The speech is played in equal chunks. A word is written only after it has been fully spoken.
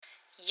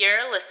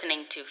You're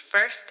listening to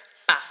First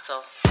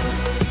Fossil.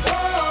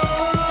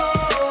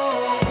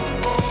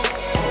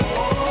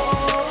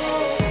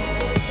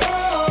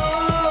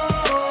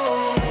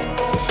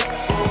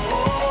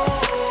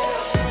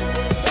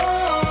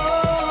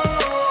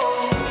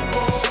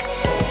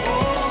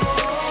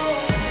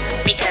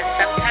 Because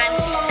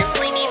sometimes you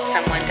simply need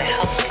someone to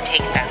help you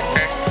take that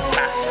first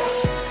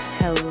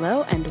fossil.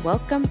 Hello and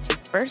welcome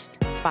to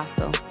First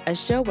Fossil, a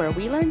show where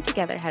we learn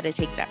together how to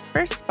take that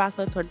first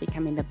fossil toward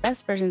becoming the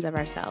best versions of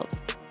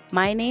ourselves.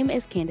 My name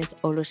is Candice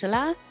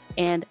Olushala,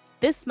 and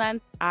this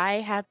month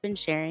I have been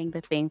sharing the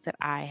things that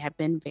I have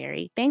been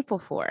very thankful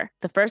for.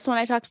 The first one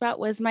I talked about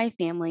was my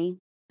family.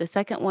 The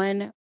second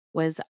one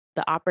was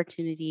the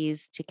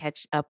opportunities to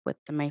catch up with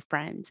my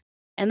friends.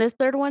 And this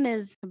third one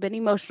is a bit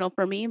emotional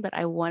for me, but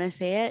I want to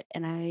say it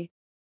and I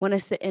want to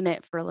sit in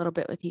it for a little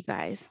bit with you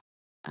guys.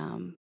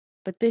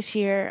 But this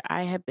year,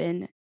 I have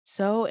been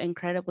so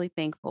incredibly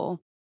thankful.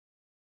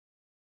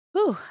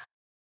 Whew,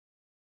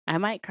 I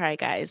might cry,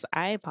 guys.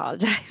 I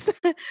apologize.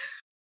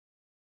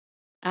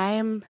 I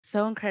am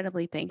so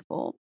incredibly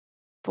thankful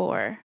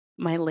for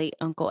my late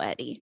Uncle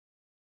Eddie.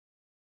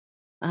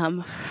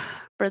 Um,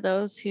 for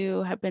those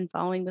who have been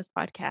following this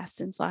podcast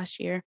since last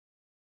year,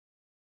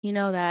 you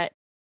know that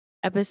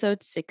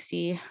episode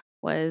 60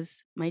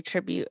 was my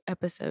tribute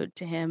episode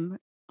to him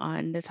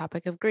on the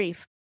topic of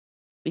grief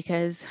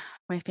because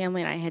my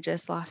family and I had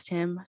just lost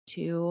him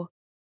to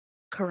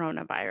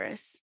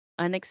coronavirus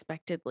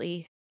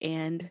unexpectedly.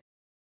 And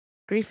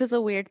grief is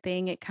a weird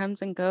thing. It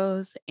comes and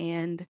goes.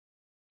 And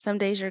some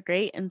days you're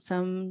great, and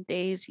some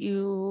days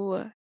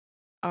you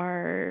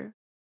are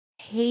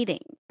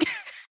hating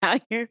how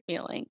you're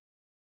feeling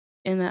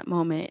in that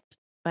moment.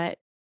 But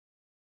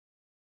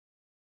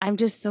I'm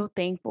just so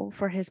thankful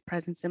for his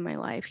presence in my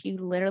life. He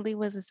literally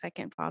was a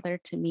second father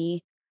to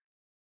me,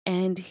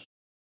 and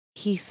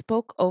he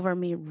spoke over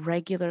me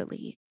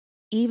regularly,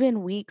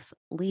 even weeks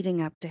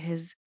leading up to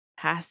his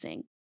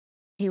passing.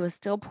 He was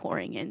still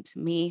pouring into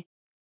me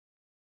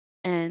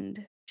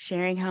and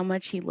sharing how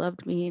much he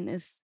loved me and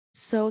is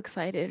so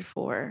excited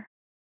for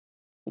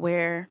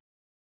where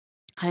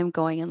I'm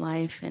going in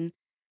life and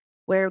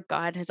where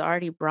God has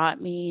already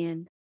brought me.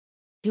 And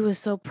he was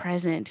so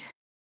present.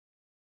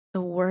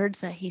 The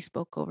words that he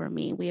spoke over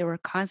me, we were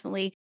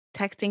constantly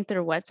texting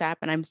through WhatsApp.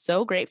 And I'm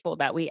so grateful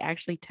that we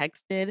actually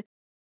texted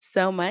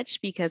so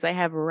much because I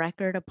have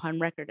record upon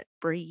record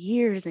for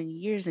years and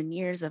years and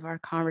years of our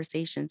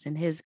conversations and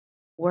his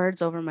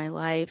words over my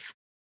life.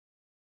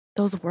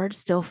 Those words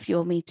still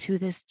fuel me to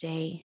this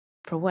day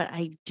for what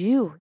I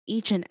do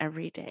each and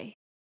every day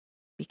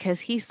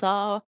because he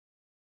saw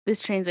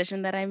this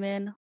transition that I'm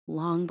in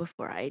long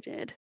before I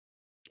did.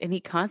 And he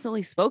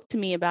constantly spoke to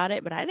me about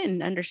it, but I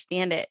didn't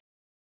understand it.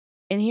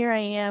 And here I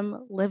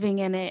am living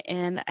in it.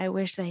 And I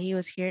wish that he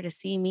was here to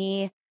see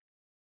me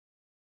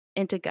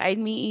and to guide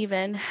me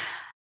even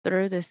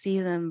through the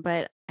season.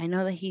 But I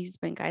know that he's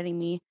been guiding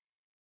me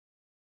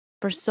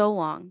for so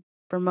long,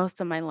 for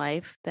most of my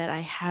life, that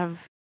I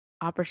have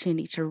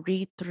opportunity to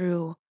read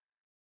through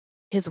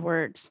his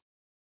words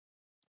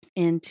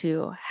and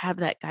to have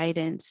that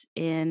guidance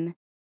in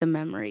the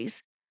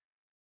memories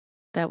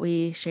that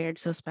we shared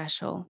so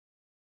special.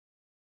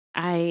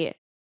 I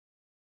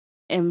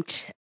am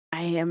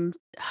I am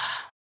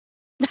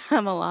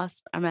I'm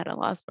at a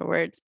loss for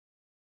words.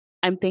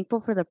 I'm thankful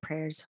for the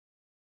prayers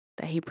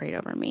that he prayed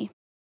over me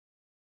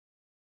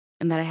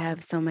and that I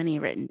have so many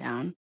written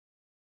down.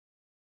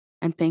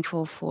 I'm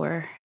thankful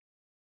for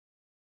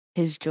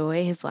his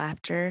joy, his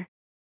laughter,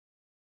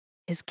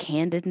 his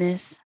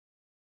candidness,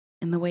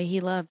 and the way he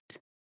loved.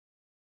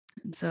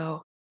 And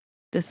so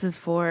this is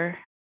for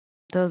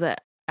those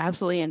that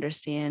absolutely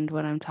understand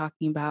what I'm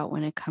talking about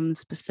when it comes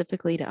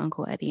specifically to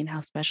Uncle Eddie and how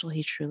special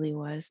he truly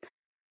was.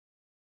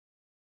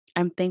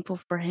 I'm thankful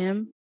for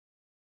him,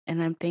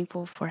 and I'm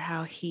thankful for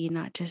how he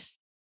not just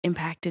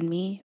impacted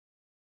me,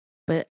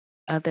 but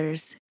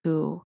others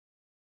who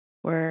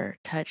were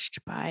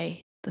touched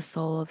by the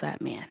soul of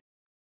that man.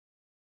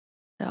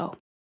 So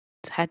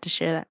just had to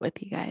share that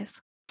with you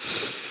guys.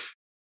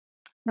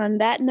 On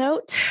that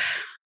note,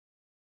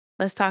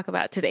 let's talk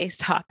about today's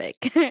topic.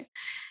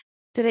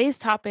 Today's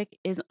topic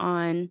is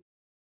on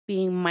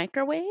being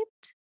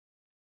microwaved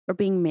or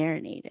being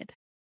marinated.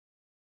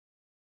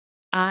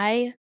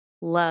 I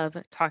love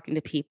talking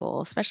to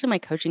people, especially my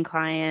coaching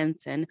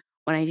clients. And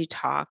when I do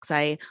talks,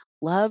 I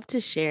love to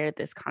share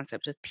this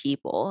concept with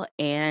people.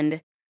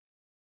 And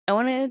I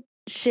want to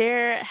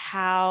share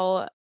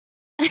how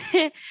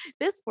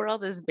this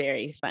world is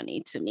very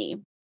funny to me.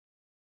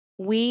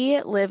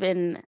 We live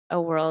in a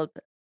world,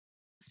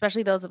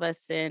 especially those of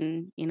us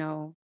in,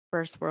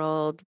 first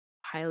world,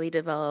 highly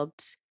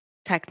developed,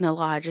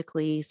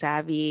 technologically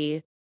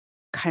savvy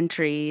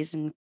countries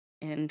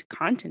and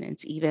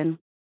continents even,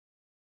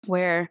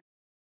 where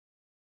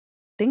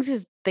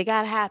they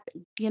gotta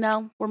happen,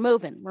 we're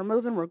moving,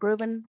 we're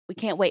grooving, we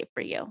can't wait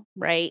for you,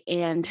 right?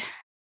 And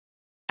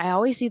I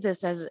always see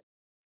this as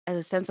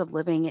a sense of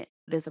living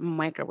this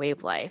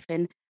microwave life.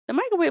 And the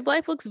microwave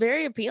life looks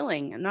very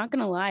appealing. I'm not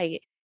gonna lie.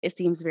 It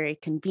seems very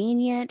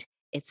convenient.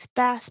 It's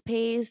fast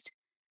paced.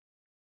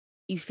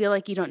 You feel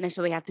like you don't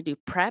necessarily have to do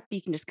prep.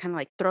 You can just kind of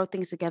like throw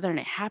things together and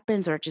it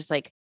happens, or it just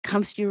like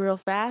comes to you real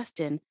fast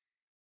and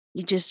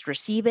you just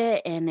receive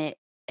it and it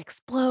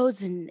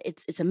explodes and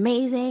it's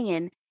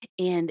amazing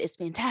and it's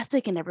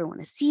fantastic and everyone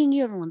is seeing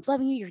you, everyone's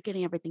loving you, you're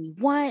getting everything you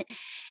want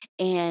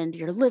and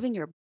you're living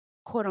your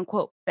quote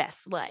unquote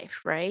best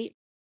life, right?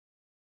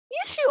 The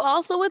issue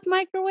also with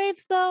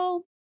microwaves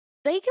though,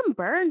 they can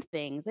burn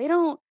things. They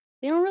don't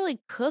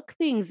really cook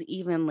things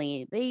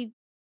evenly. They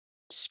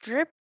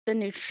strip the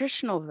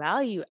nutritional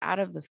value out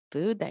of the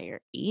food that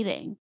you're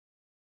eating.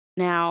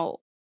 Now,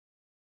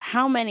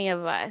 how many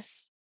of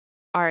us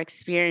are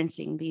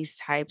experiencing these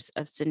types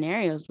of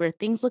scenarios where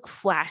things look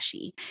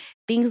flashy,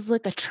 things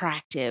look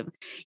attractive?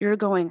 You're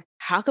going,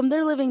 how come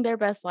they're living their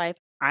best life?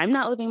 I'm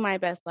not living my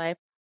best life.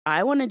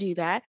 I want to do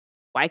that.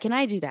 Why can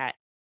I do that?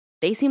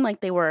 They seem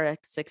like they were a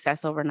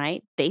success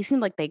overnight. They seem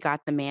like they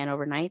got the man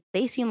overnight.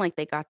 They seem like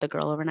they got the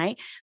girl overnight.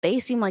 They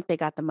seem like they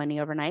got the money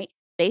overnight.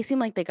 They seem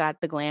like they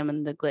got the glam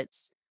and the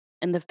glitz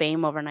and the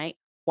fame overnight.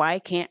 Why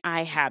can't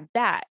I have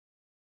that?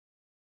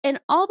 And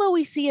although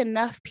we see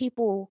enough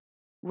people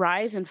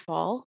rise and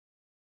fall,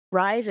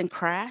 rise and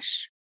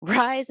crash,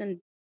 rise and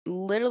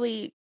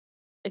literally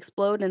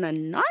explode in a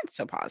not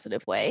so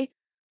positive way,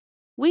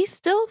 we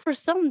still, for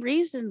some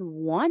reason,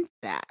 want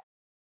that.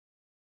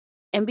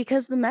 And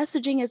because the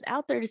messaging is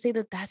out there to say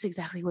that that's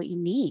exactly what you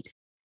need.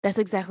 That's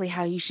exactly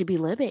how you should be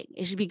living.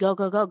 It should be go,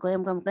 go, go,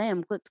 glam, glam,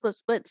 glam, glitz,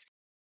 glitz, glitz,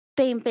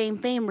 fame, fame,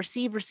 fame,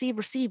 receive, receive,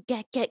 receive,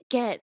 get, get,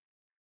 get.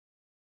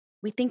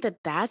 We think that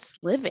that's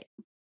living.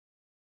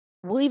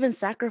 We'll even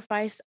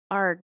sacrifice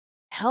our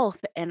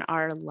health and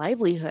our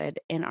livelihood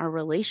and our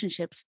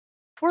relationships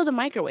for the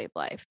microwave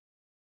life.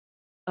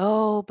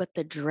 Oh, but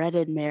the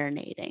dreaded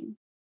marinating.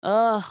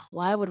 Ugh,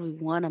 why would we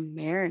want to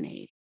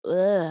marinate?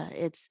 Ugh,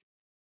 it's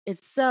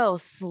so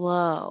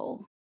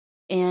slow.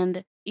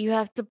 And you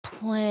have to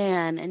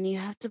plan and you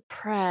have to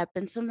prep.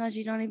 And sometimes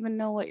you don't even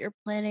know what you're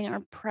planning or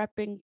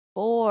prepping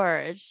for.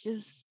 It's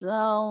just so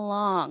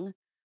long.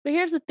 But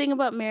here's the thing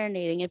about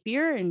marinating. If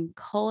you're in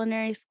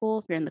culinary school,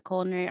 if you're in the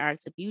culinary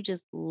arts, if you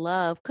just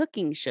love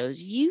cooking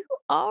shows, you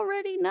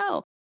already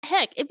know.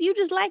 Heck, if you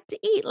just like to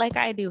eat like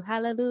I do,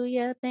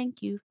 hallelujah,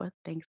 thank you for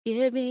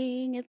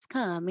Thanksgiving, it's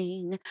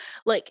coming.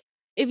 Like,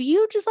 if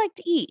you just like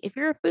to eat, if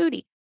you're a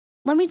foodie,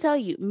 let me tell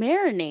you,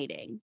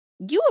 marinating,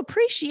 you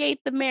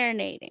appreciate the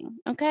marinating,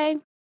 okay?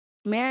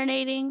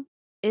 Marinating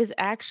is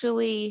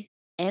actually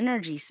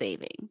energy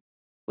saving,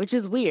 which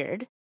is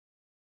weird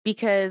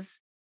because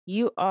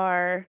you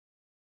are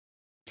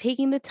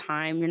taking the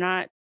time. You're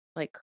not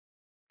like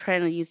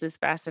trying to use this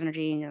fast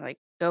energy and you're like,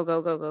 go,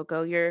 go, go, go,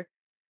 go. You're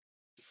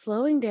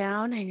slowing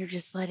down and you're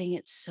just letting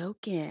it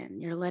soak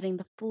in. You're letting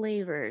the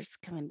flavors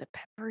come in, the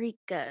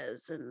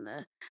paprikas and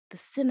the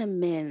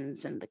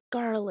cinnamons and the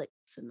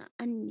garlics and the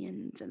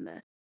onions and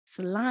the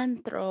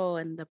cilantro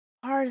and the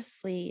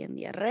parsley and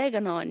the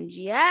oregano. And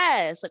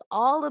yes, like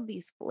all of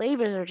these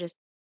flavors are just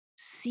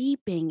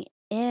seeping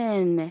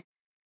in.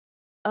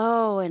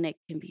 Oh, and it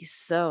can be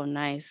so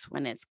nice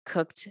when it's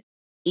cooked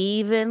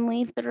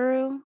evenly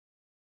through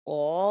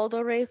all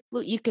the way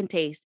through. You can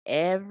taste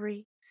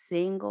every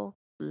single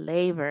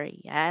flavor.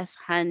 Yes,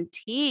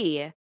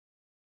 hunty.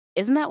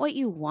 Isn't that what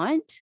you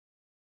want?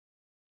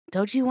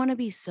 Don't you want to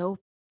be so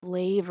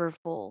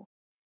flavorful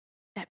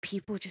that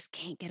people just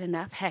can't get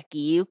enough? Heck,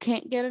 you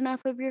can't get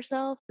enough of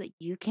yourself, that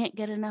you can't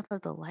get enough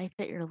of the life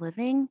that you're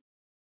living.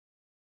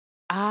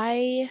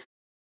 I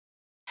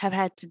have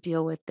had to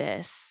deal with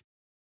this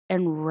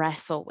and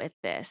wrestle with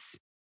this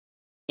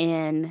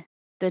in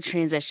the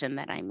transition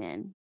that I'm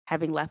in.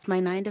 Having left my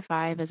 9 to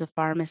 5 as a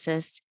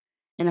pharmacist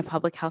and a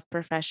public health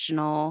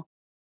professional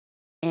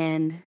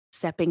and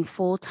stepping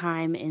full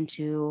time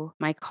into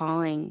my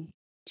calling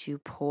to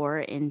pour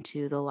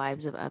into the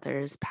lives of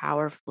others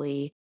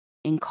powerfully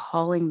and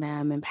calling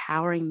them,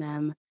 empowering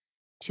them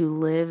to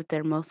live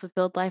their most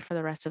fulfilled life for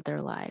the rest of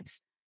their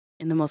lives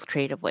in the most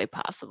creative way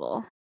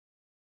possible.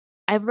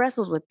 I've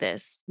wrestled with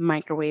this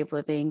microwave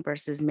living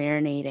versus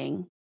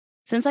marinating.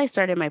 Since I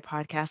started my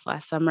podcast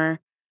last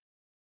summer,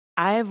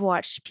 I've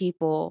watched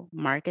people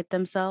market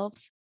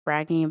themselves,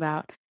 bragging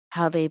about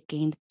how they've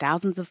gained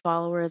thousands of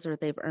followers or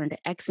they've earned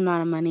X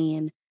amount of money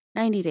in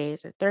 90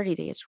 days or 30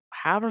 days,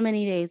 however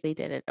many days they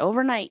did it,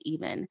 overnight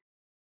even.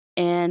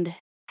 And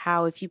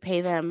how if you pay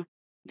them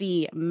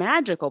the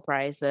magical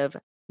price of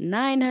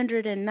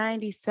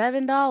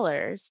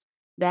 $997,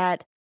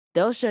 that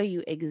they'll show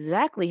you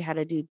exactly how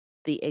to do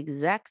the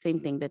exact same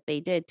thing that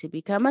they did to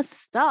become a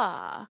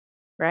star,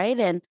 right?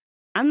 And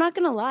I'm not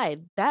going to lie,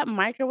 that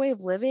microwave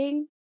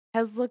living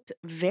has looked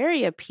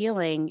very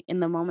appealing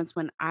in the moments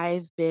when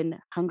I've been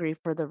hungry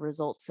for the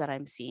results that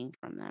I'm seeing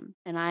from them.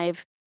 And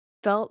I've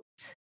felt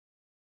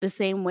the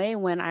same way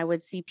when I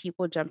would see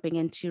people jumping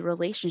into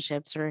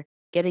relationships or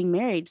getting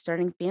married,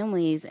 starting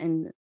families,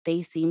 and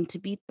they seem to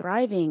be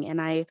thriving.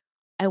 And I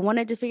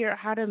wanted to figure out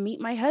how to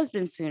meet my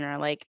husband sooner.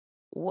 Like,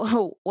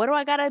 whoa, what do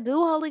I gotta do,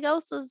 Holy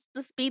Ghost,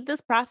 to speed this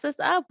process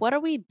up? What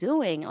are we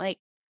doing? Like,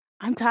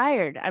 I'm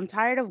tired. I'm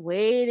tired of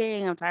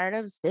waiting. I'm tired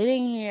of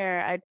sitting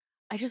here.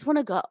 I just want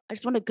to go. I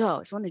just want to go. I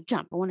just want to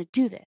jump. I want to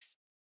do this.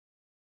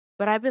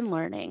 But I've been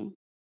learning.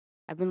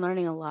 I've been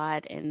learning a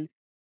lot, and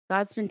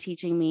God's been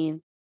teaching me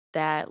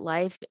that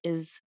life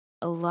is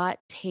a lot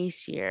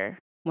tastier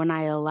when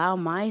I allow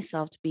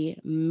myself to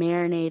be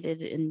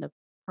marinated in the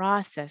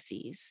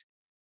processes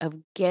of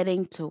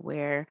getting to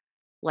where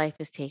life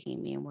is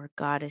taking me and where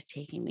God is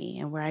taking me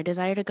and where I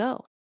desire to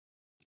go.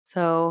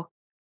 So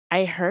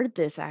I heard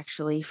this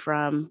actually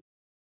from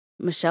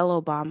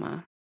Michelle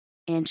Obama,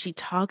 and she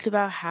talked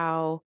about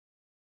how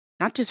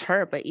not just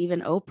her, but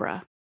even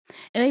Oprah,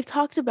 and they've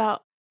talked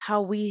about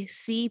how we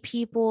see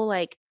people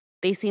like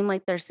they seem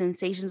like they're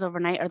sensations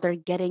overnight or they're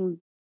getting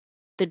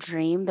the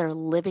dream, they're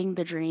living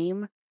the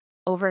dream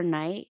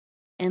overnight.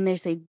 And they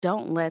say,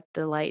 don't let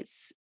the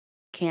lights,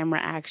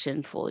 camera,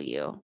 action fool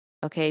you.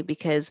 Okay.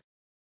 Because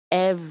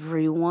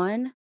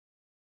everyone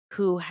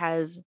who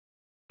has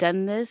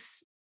done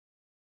this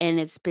and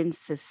it's been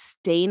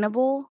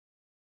sustainable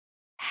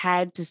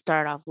had to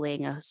start off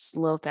laying a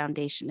slow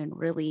foundation and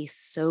really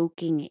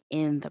soaking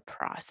in the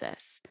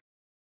process.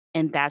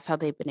 And that's how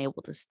they've been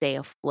able to stay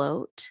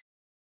afloat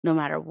no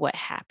matter what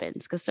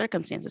happens, because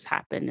circumstances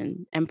happen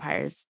and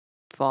empires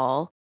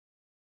fall,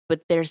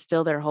 but they're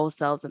still their whole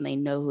selves and they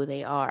know who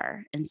they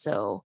are. And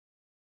so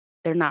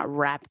they're not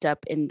wrapped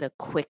up in the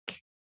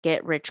quick,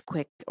 get rich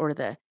quick or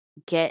the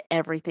get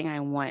everything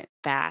I want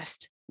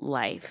fast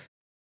life,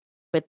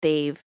 but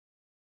they've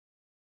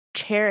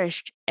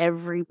cherished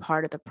every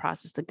part of the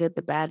process, the good,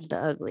 the bad, the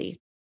ugly,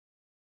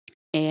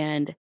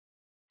 and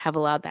have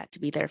allowed that to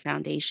be their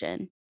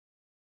foundation.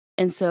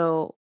 And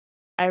so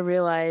I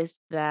realized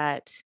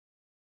that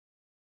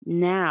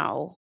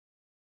now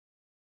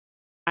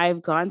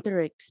I've gone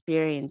through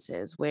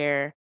experiences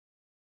where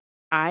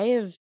I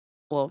have,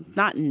 well,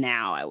 not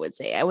now, I would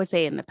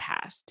say in the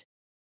past,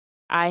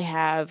 I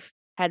have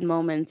had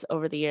moments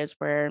over the years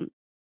where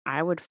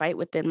I would fight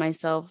within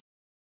myself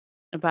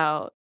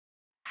about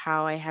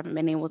how I haven't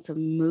been able to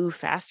move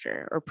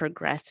faster or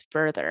progress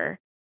further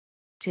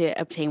to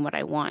obtain what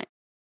I want.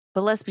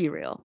 But let's be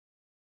real.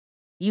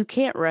 You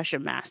can't rush a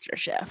master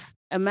chef.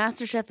 A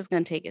master chef is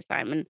going to take his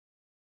time. And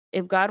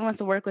if God wants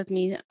to work with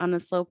me on a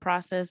slow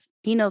process,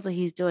 he knows what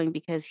he's doing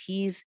because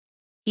he's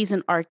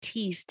an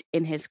artiste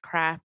in his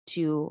craft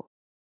to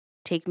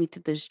take me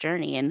through this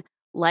journey. And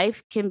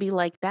life can be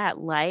like that.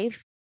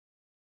 Life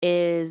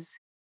is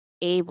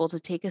able to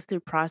take us through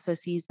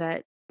processes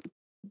that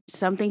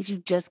some things you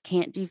just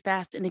can't do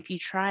fast. And if you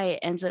try, it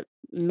ends up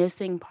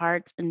missing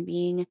parts and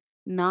being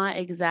not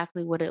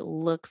exactly what it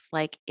looks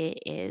like it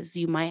is.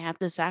 You might have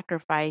to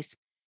sacrifice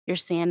your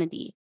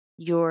sanity,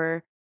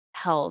 your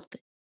health,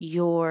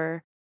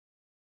 your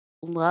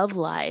love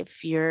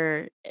life,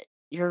 your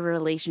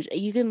relationship.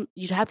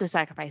 You'd have to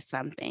sacrifice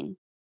something.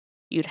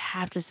 You'd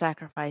have to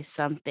sacrifice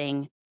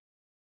something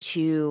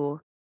to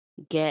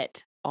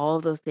get all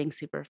of those things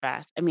super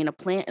fast. I mean, a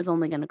plant is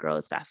only going to grow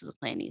as fast as a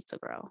plant needs to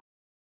grow.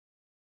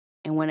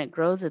 And when it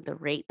grows at the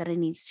rate that it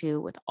needs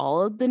to, with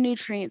all of the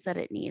nutrients that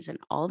it needs and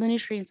all the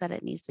nutrients that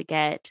it needs to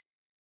get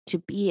to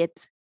be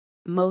its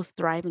most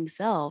thriving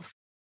self,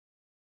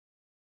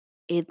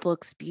 it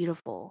looks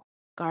beautiful.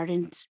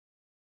 Gardens,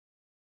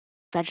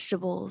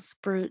 vegetables,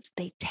 fruits,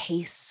 they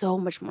taste so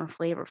much more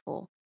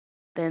flavorful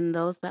than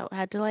those that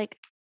had to like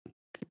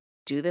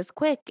do this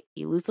quick.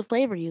 You lose the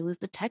flavor, you lose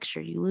the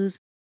texture, you lose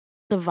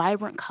the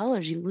vibrant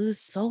colors, you lose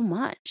so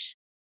much.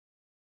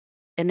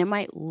 And it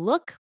might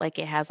look like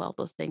it has all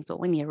those things, but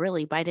when you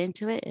really bite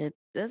into it, it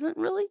doesn't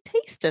really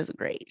taste as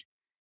great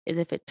as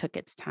if it took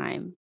its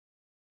time.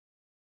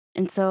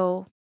 And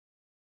so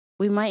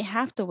we might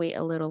have to wait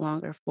a little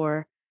longer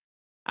for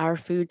our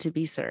food to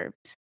be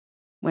served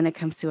when it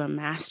comes to a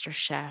master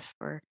chef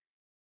or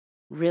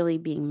really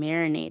being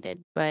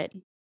marinated. But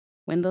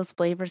when those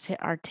flavors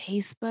hit our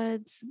taste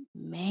buds,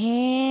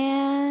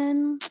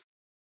 man,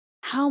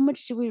 how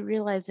much do we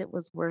realize it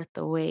was worth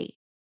the wait?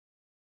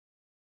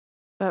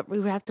 But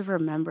we have to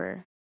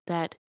remember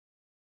that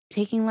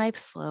taking life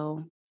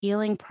slow,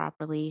 healing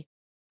properly,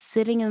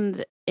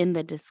 in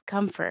the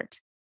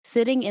discomfort,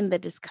 sitting in the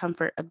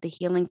discomfort of the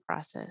healing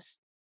process,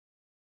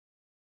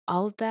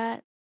 all of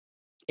that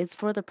is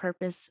for the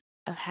purpose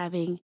of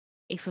having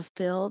a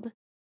fulfilled,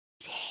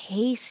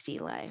 tasty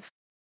life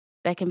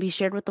that can be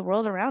shared with the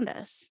world around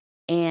us.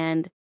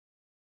 And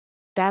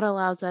that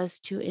allows us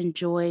to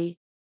enjoy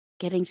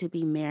getting to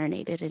be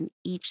marinated in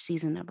each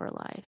season of our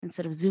life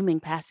instead of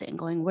zooming past it and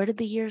going, where did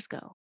the years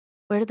go?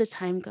 Where did the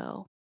time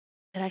go?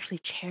 But actually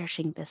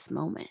cherishing this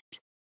moment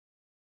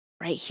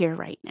right here,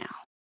 right now.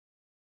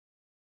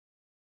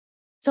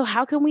 So,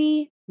 how can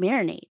we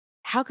marinate?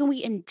 How can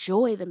we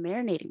enjoy the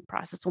marinating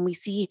process when we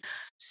see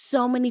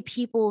so many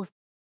people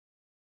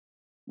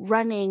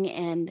running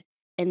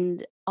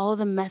and all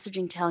the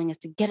messaging telling us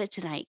to get it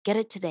tonight, get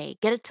it today,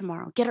 get it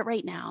tomorrow, get it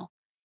right now,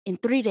 in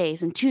 3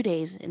 days, in 2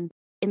 days, in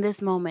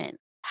this moment?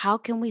 How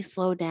can we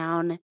slow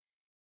down,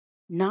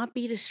 not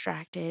be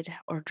distracted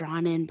or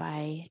drawn in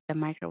by the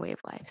microwave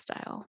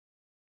lifestyle,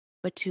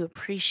 but to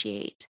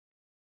appreciate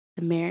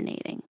the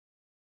marinating?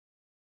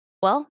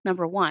 Well,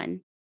 number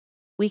one,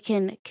 we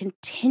can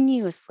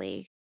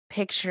continuously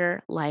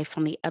picture life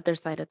on the other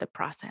side of the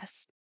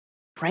process.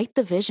 Write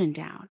the vision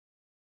down.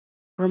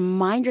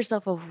 Remind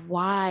yourself of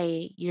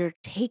why you're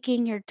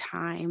taking your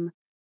time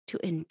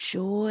to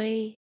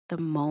enjoy the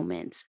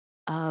moments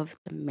of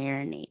the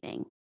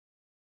marinating.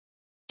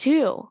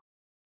 Two,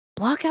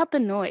 block out the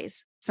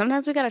noise.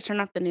 Sometimes we got to turn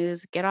off the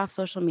news, get off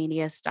social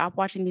media, stop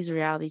watching these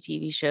reality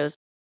TV shows,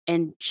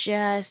 and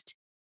just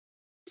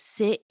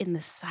sit in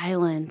the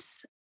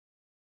silence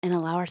and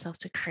allow ourselves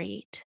to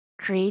create.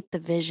 Create the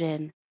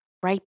vision,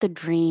 write the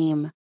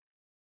dream,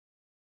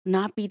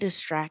 not be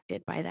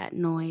distracted by that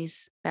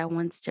noise that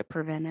wants to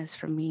prevent us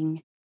from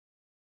being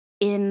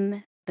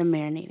in the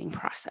marinating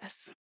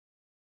process.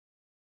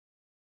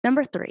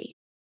 Number three,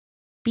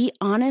 be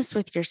honest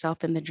with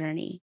yourself in the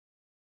journey.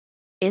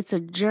 It's a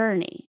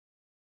journey,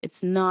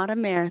 it's not a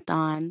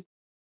marathon,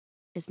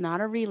 it's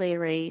not a relay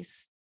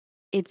race.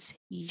 It's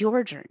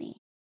your journey,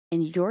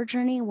 and your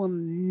journey will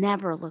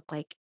never look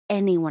like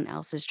anyone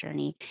else's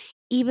journey,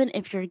 even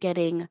if you're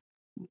getting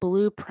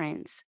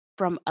blueprints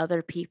from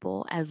other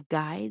people as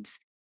guides.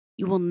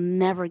 You will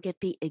never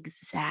get the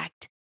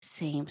exact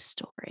same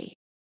story.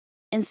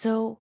 And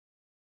so,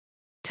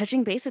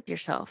 touching base with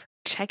yourself,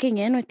 checking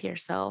in with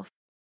yourself,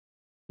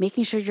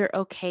 making sure you're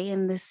okay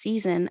in this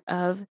season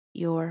of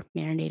your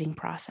marinating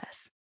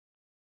process.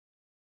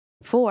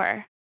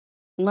 Four,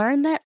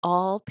 learn that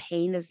all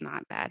pain is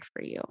not bad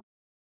for you.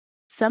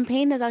 Some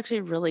pain is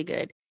actually really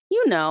good.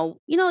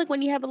 Like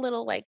when you have a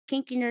little like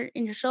kink in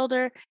your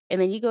shoulder,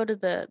 and then you go to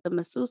the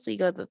masseuse, you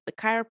go to the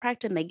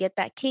chiropractor, and they get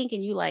that kink,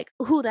 and you like,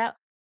 ooh, that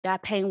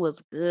pain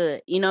was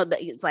good. That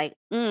it's like,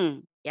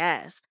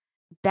 yes,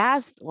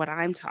 that's what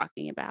I'm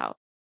talking about.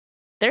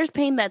 There's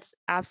pain that's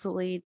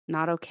absolutely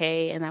not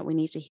okay and that we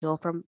need to heal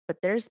from, but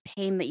there's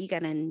pain that you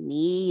gotta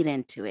knead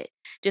into it.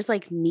 Just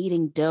like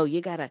kneading dough,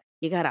 you gotta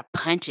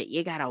punch it,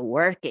 you gotta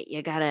work it,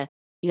 you gotta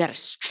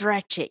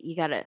stretch it, you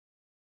gotta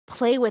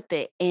play with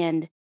it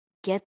and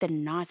get the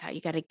knots out.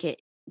 You gotta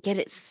get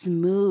it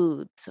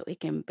smooth so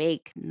it can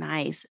bake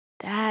nice.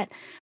 That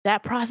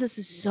process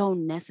is so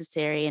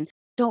necessary, and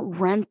don't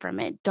run from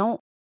it.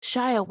 Don't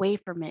shy away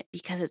from it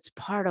because it's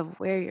part of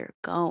where you're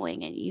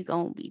going, and you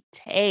gonna be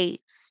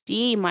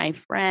tasty, my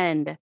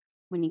friend,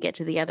 when you get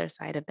to the other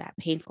side of that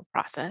painful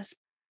process.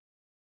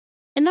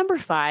 And number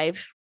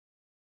five,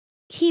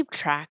 keep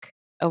track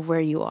of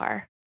where you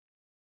are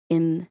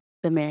in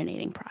the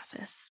marinating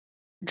process.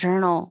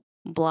 Journal,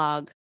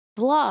 vlog,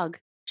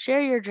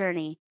 share your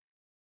journey.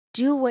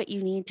 Do what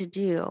you need to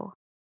do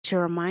to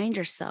remind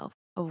yourself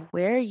of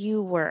where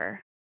you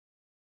were,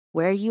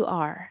 where you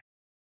are,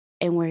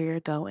 and where you're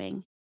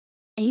going.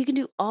 And you can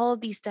do all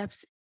of these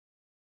steps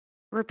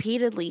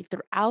repeatedly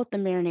throughout the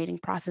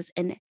marinating process.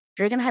 And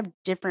you're going to have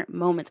different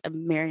moments of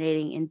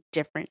marinating in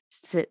different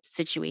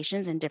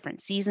situations and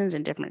different seasons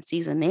and different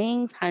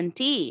seasonings,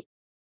 hunty.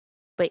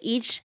 But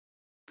each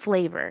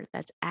flavor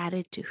that's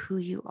added to who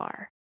you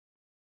are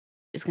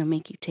is going to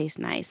make you taste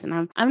nice.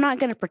 And I'm not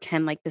going to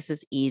pretend like this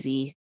is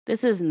easy.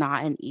 This is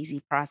not an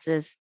easy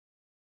process.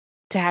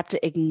 To have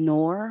to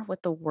ignore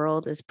what the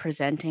world is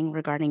presenting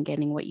regarding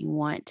getting what you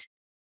want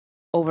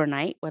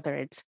overnight, whether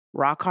it's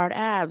rock hard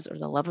abs or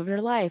the love of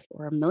your life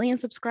or a million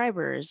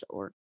subscribers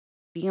or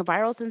being a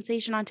viral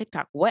sensation on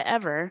TikTok,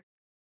 whatever.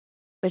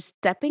 But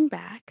stepping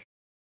back,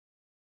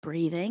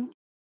 breathing,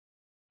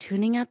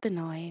 tuning out the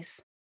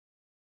noise,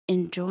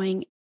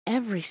 enjoying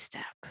every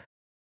step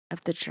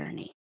of the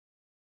journey,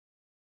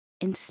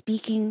 and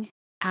speaking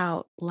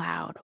out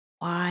loud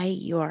why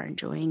you are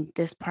enjoying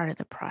this part of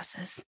the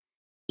process,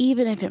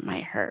 even if it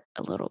might hurt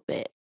a little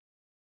bit.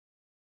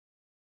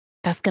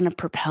 That's going to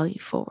propel you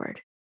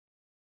forward.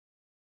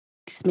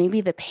 Because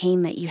maybe the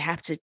pain that you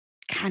have to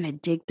kind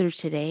of dig through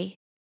today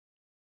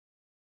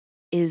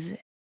is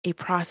a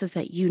process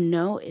that you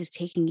know is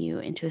taking you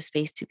into a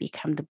space to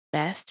become the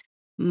best,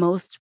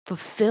 most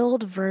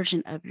fulfilled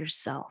version of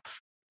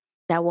yourself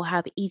that will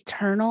have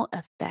eternal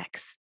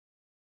effects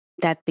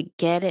that the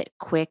get it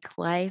quick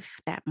life,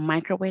 that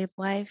microwave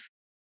life,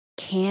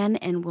 can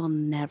and will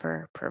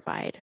never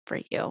provide for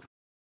you.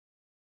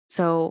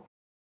 So,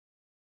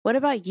 what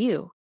about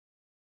you?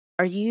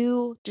 Are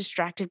you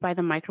distracted by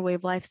the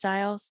microwave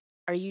lifestyles?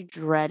 Are you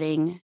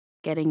dreading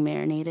getting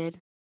marinated?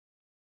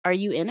 Are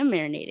you in a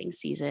marinating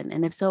season?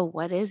 And if so,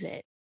 what is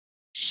it?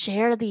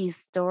 Share these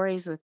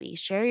stories with me.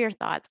 Share your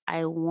thoughts.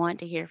 I want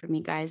to hear from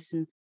you guys.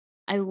 And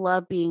I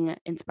love being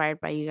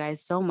inspired by you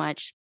guys so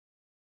much.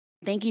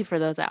 Thank you for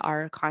those that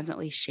are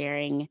constantly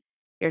sharing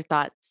your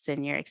thoughts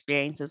and your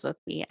experiences with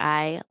me.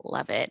 I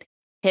love it.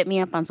 Hit me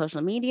up on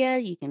social media.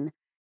 You can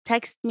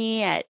text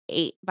me at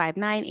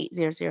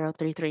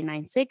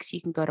 859-800-3396.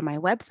 You can go to my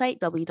website,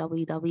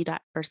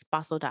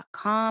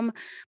 www.firstfossil.com.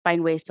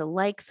 Find ways to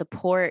like,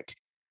 support,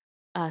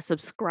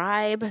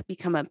 subscribe,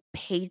 become a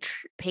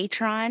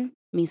patron.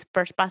 Mis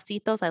first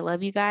pasitos. I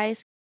love you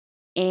guys.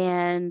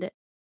 And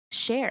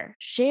share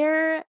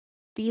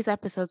these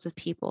episodes with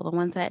people, the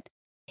ones that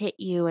hit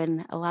you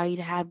and allow you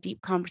to have deep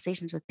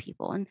conversations with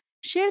people, and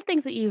share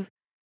things that you've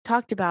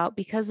talked about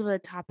because of the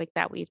topic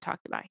that we've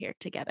talked about here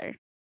together.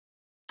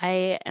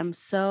 I am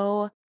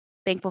so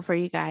thankful for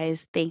you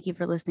guys. Thank you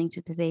for listening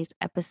to today's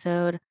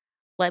episode.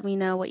 Let me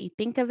know what you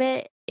think of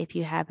it. If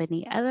you have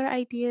any other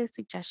ideas,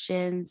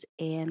 suggestions,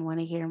 and want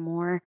to hear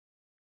more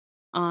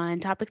on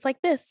topics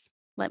like this,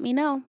 let me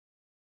know.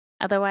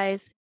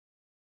 Otherwise,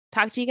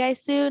 talk to you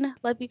guys soon.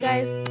 Love you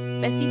guys.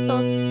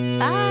 Besitos.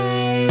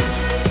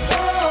 Bye.